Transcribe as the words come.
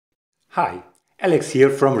Hi, Alex here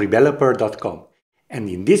from Rebeloper.com, and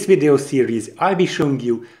in this video series I'll be showing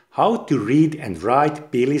you how to read and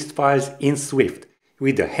write plist files in Swift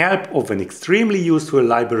with the help of an extremely useful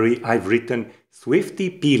library I've written,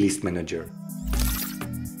 SwiftyPlistManager.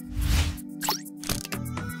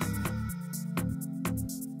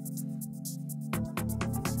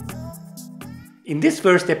 In this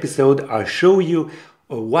first episode I'll show you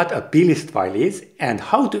what a plist file is and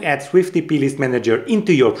how to add SwiftyPlistManager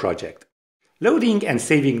into your project. Loading and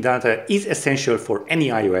saving data is essential for any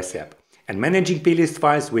iOS app, and managing plist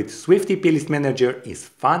files with SwiftyPlistManager is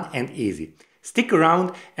fun and easy. Stick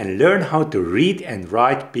around and learn how to read and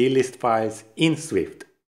write plist files in Swift.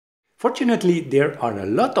 Fortunately, there are a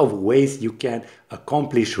lot of ways you can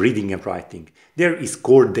accomplish reading and writing. There is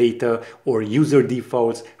core data or user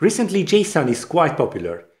defaults. Recently, JSON is quite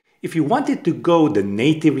popular. If you wanted to go the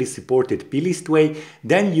natively supported plist way,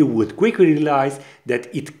 then you would quickly realize that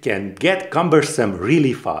it can get cumbersome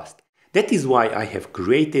really fast. That is why I have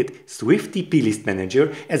created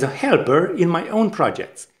SwiftyPlistManager as a helper in my own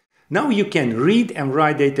projects. Now you can read and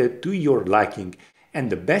write data to your liking,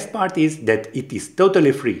 and the best part is that it is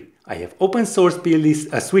totally free. I have open source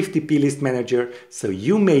SwiftyPlistManager, so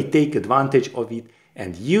you may take advantage of it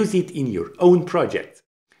and use it in your own projects.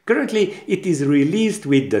 Currently, it is released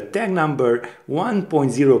with the tag number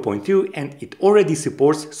 1.0.2 and it already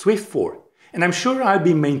supports Swift 4. And I'm sure I'll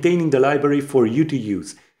be maintaining the library for you to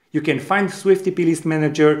use. You can find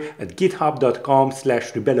SwiftyPlistManager at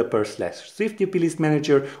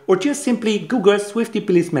github.com/rebeloper/SwiftyPlistManager, or just simply Google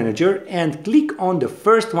SwiftyPlistManager and click on the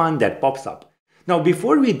first one that pops up. Now,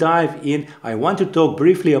 before we dive in, I want to talk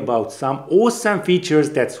briefly about some awesome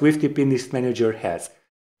features that SwiftyPlistManager has.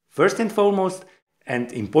 First and foremost,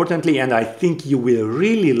 and importantly, and I think you will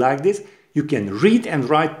really like this, you can read and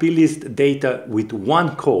write plist data with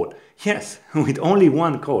one code. Yes, with only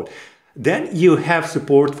one code. Then you have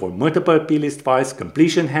support for multiple plist files,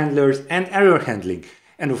 completion handlers, and error handling.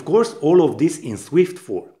 And of course, all of this in Swift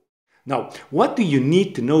 4. Now, what do you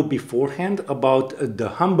need to know beforehand about the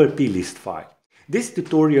humble plist file? This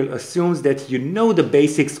tutorial assumes that you know the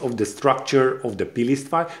basics of the structure of the plist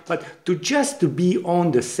file, but just to be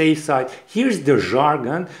on the safe side, here's the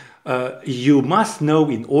jargon you must know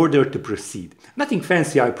in order to proceed. Nothing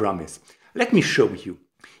fancy, I promise. Let me show you.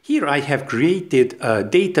 Here I have created a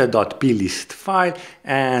data.plist file,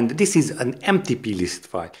 and this is an empty plist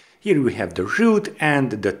file. Here we have the root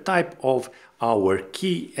and the type of our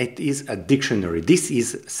key. It is a dictionary. This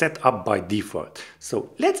is set up by default.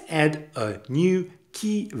 So let's add a new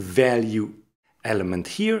key value element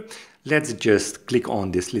here. Let's just click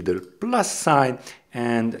on this little plus sign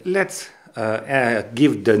and let's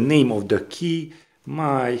give the name of the key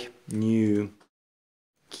my new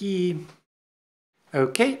key.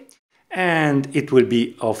 Okay, and it will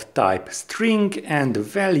be of type string and the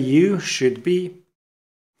value should be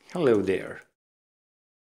hello there.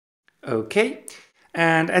 Okay,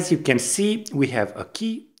 and as you can see, we have a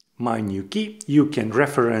key, my new key. You can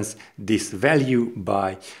reference this value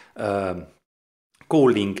by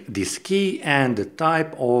calling this key, and the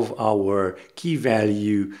type of our key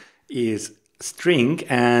value is string.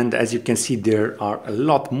 And as you can see, there are a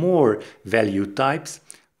lot more value types: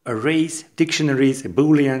 arrays, dictionaries,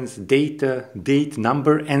 booleans, data, date,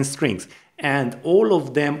 number, and strings. And all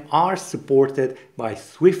of them are supported by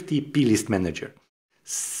SwiftyPlistManager.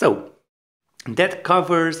 So that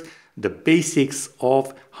covers the basics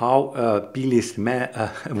of how plist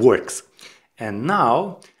works. And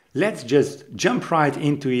now let's just jump right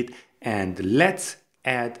into it and let's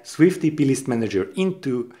add SwiftyPlistManager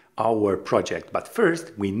into our project. But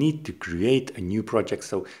first we need to create a new project.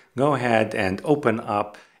 So go ahead and open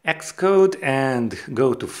up Xcode and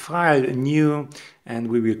go to File, New, and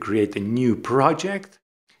we will create a new project.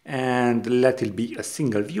 And let it be a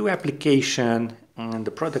single view application, and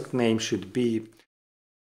the product name should be,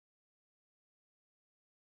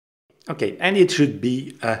 okay, and it should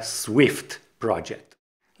be a Swift project.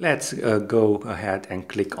 Let's go ahead and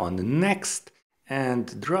click on Next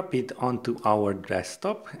and drop it onto our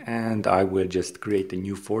desktop, and I will just create a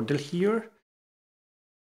new folder here.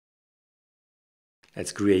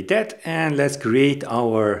 Let's create that, and let's create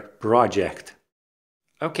our project.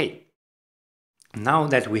 Okay. Now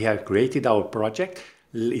that we have created our project,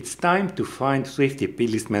 it's time to find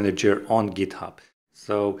SwiftyPlistManager on GitHub.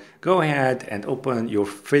 So go ahead and open your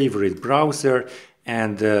favorite browser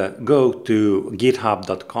and go to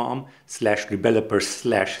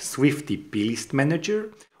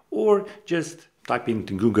github.com/rebeloper/SwiftyPlistManager, or just type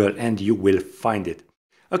into Google and you will find it.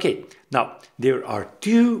 Okay, now there are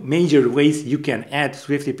two major ways you can add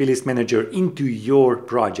SwiftyPlistManager into your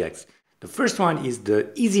projects. The first one is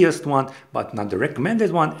the easiest one, but not the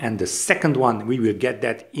recommended one, and the second one, we will get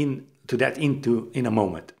that in a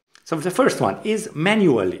moment. So the first one is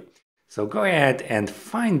manually. So go ahead and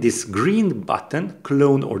find this green button,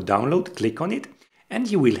 clone or download, click on it, and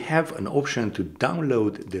you will have an option to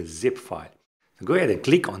download the zip file. So go ahead and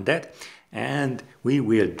click on that, and we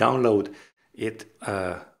will download it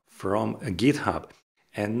from GitHub.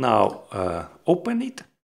 And now open it,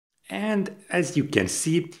 and as you can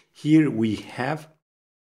see, here we have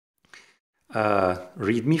a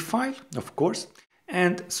README file, of course,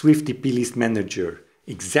 and SwiftyPlistManager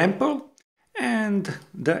example, and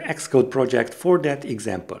the Xcode project for that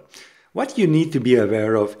example. What you need to be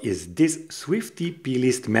aware of is this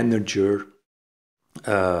SwiftyPlistManager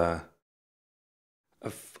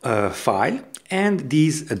file and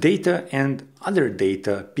these data and other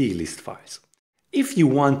data plist files. If you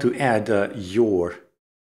want to add your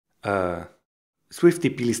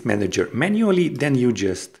SwiftyPlistManager manually, then you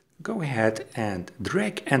just go ahead and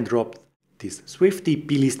drag and drop this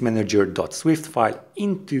SwiftyPlistManager.swift file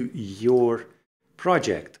into your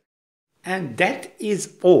project. And that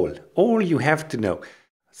is all you have to know.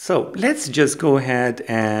 So let's just go ahead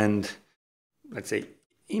and, let's say,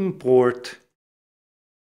 import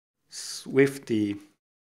Swifty.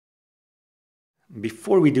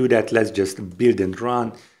 Before we do that, let's just build and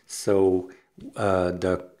run. So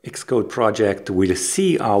the Xcode project will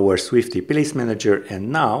see our SwiftyPlistManager,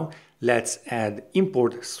 and now let's add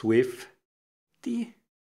import Swifty.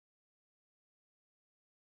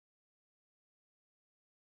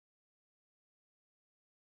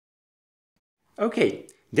 Okay,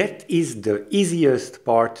 that is the easiest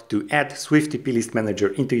part to add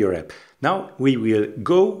SwiftyPlistManager into your app. Now we will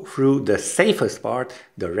go through the safest part,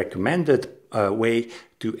 the recommended way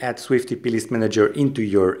to add SwiftyPlistManager into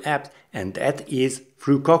your app, and that is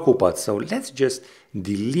through Cocoapods. So let's just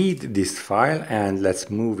delete this file and let's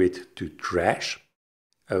move it to trash.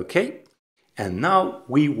 Okay, and now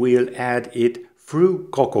we will add it through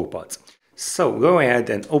Cocoapods. So go ahead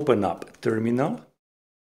and open up Terminal.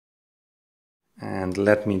 And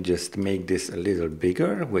let me just make this a little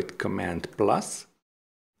bigger with Command+.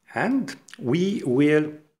 And we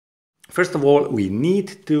will, first of all, we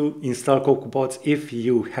need to install Cocoapods if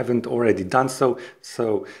you haven't already done so.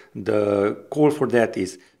 So the call for that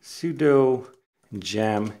is sudo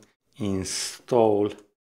gem install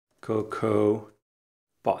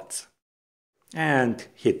Cocoapods. And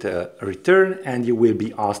hit return, and you will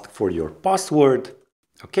be asked for your password.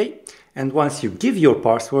 Okay, and once you give your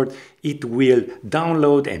password, it will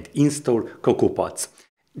download and install Cocoapods.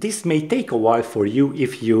 This may take a while for you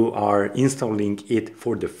if you are installing it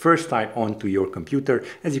for the first time onto your computer.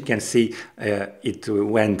 As you can see, it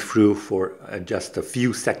went through for just a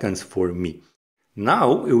few seconds for me.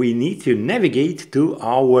 Now we need to navigate to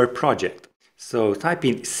our project. So type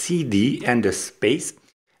in cd and a space,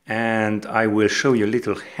 and I will show you a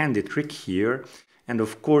little handy trick here. And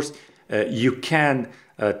of course, you can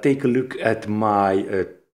take a look at my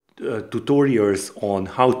tutorials on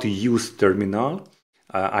how to use Terminal.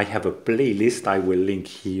 I have a playlist I will link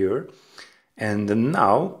here. And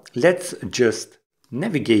now let's just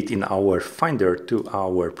navigate in our Finder to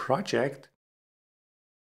our project.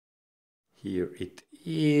 Here it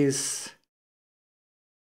is.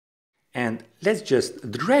 And let's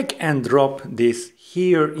just drag and drop this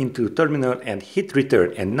here into Terminal and hit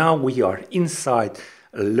return. And now we are inside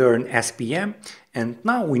Learn SPM, and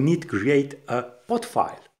now we need to create a pod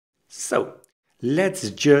file. So let's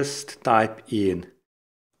just type in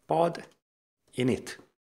pod init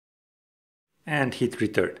and hit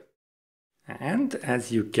return. And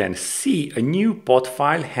as you can see, a new pod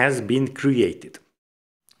file has been created.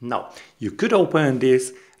 Now you could open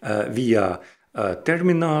this via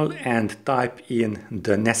Terminal and type in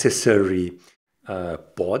the necessary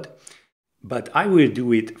pod. But I will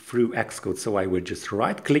do it through Xcode, so I will just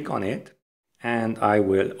right click on it and I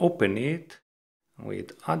will open it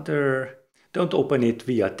with other. Don't open it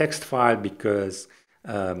via text file because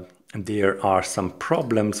there are some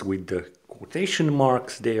problems with the quotation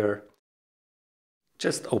marks there.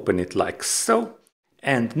 Just open it like so.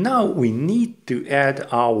 And now we need to add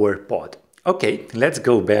our pod. Okay, let's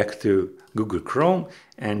go back to Google Chrome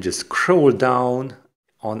and just scroll down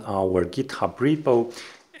on our GitHub repo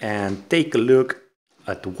and take a look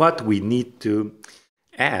at what we need to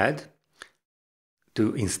add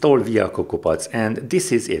to install via Cocoapods. And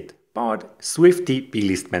this is it, pod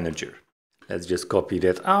SwiftyPlistManager. Let's just copy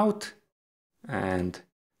that out and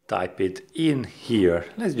type it in here.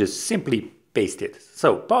 Let's just simply paste it.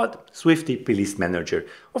 So pod SwiftyPlistManager.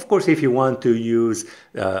 Of course, if you want to use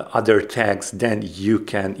other tags, then you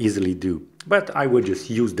can easily do but I will just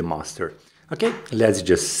use the master. Okay, let's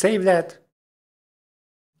just save that.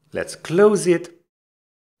 Let's close it.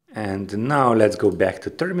 And now let's go back to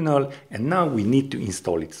terminal, and now we need to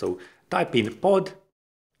install it. So type in pod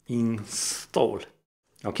install.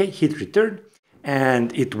 Okay, hit return,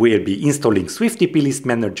 and it will be installing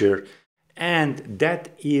SwiftyPlistManager, and that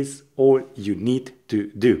is all you need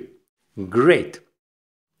to do. Great.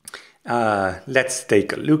 Let's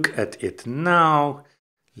take a look at it now.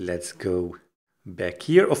 Let's go back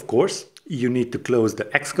here. Of course, you need to close the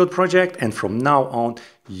Xcode project, and from now on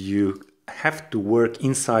you have to work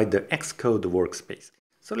inside the Xcode workspace.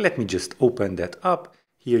 So let me just open that up.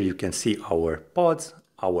 Here you can see our pods,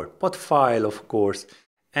 our pod file, of course,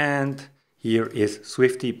 and here is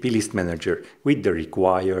SwiftyPlistManager with the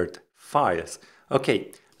required files.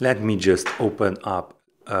 Okay, let me just open up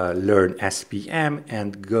Learn SPM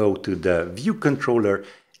and go to the view controller,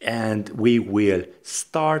 and we will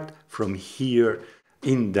start from here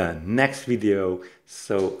in the next video.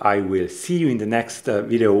 So I will see you in the next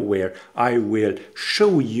video, where I will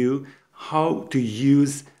show you how to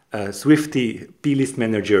use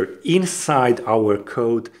SwiftyPlistManager inside our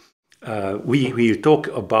code. We will talk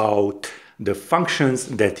about the functions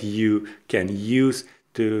that you can use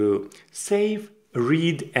to save,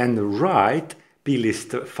 read, and write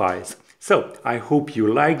plist files. So I hope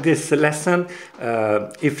you like this lesson.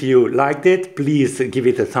 If you liked it, please give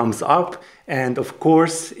it a thumbs up. And of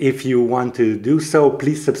course, if you want to do so,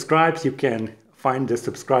 please subscribe. You can find the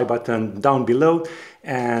subscribe button down below.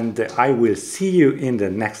 And I will see you in the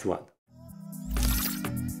next one.